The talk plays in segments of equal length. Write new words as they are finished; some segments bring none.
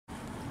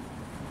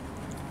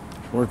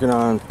Working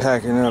on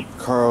packing up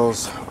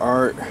Carl's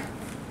art.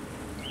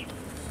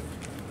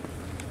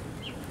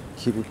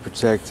 Keep it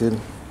protected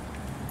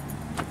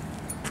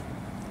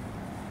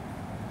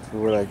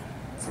for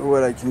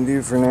what I can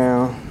do for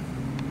now.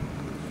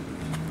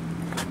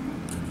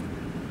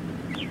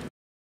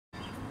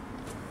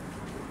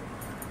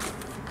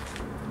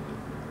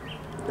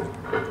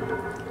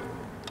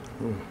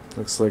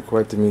 Looks like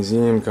quite the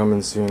museum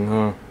coming soon,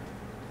 huh?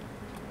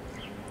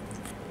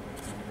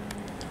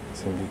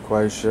 It's gonna be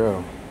quite a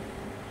show.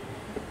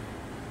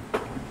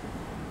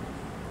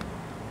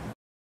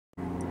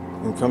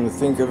 And come to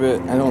think of it,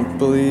 I don't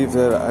believe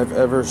that I've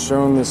ever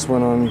shown this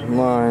one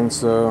online,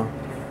 so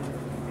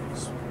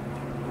it's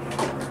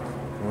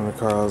one of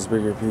Carl's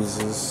bigger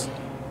pieces.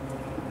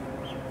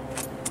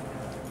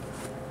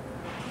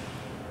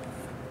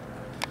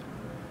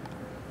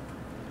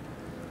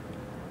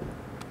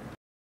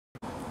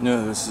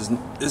 No, this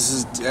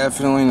is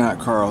definitely not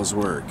Carl's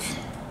work,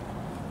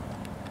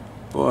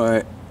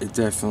 but it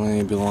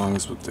definitely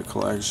belongs with the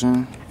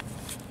collection.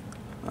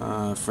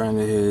 A friend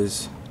of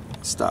his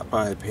stopped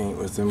by to paint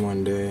with him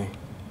one day,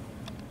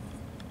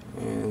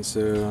 and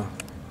so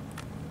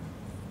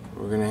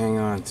we're gonna hang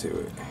on to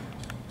it.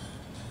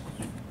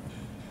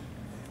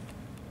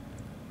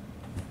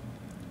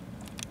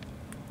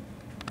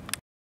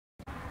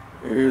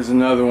 Here's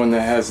another one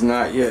that has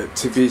not yet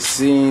to be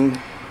seen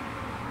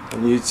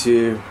on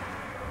YouTube.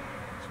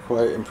 It's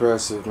quite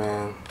impressive,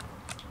 man.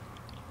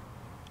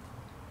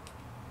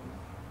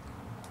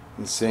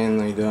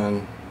 Insanely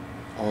done.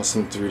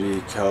 Awesome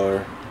 3D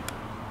color.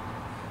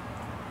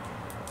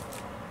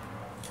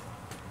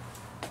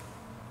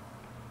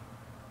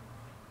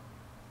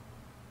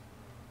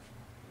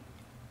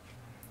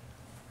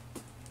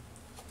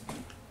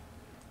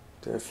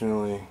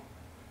 Definitely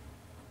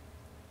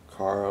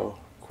Carl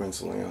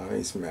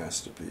Quintiliani's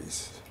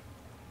masterpiece.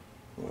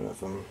 One of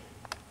them.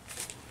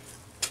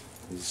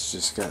 He's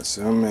just got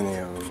so many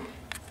of them.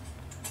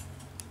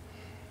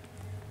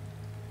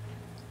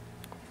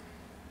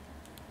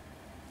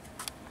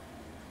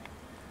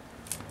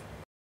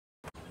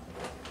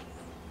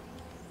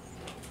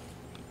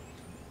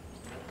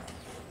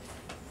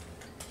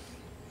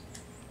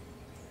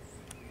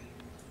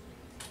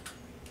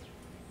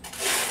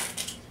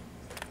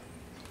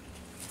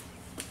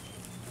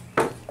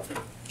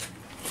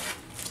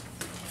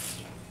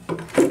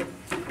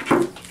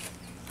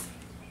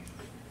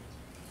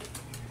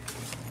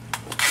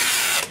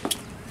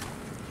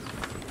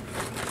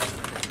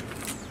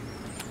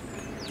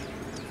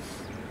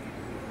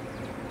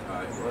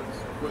 Let's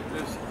put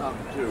this up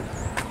too.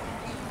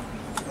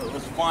 So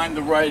let's find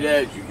the right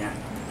edge again.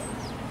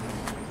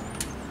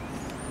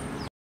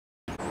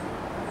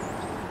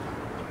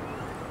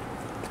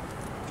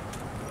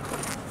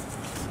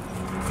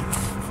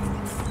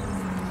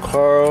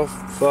 Carl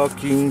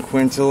fucking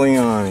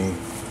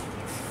Quintiliani.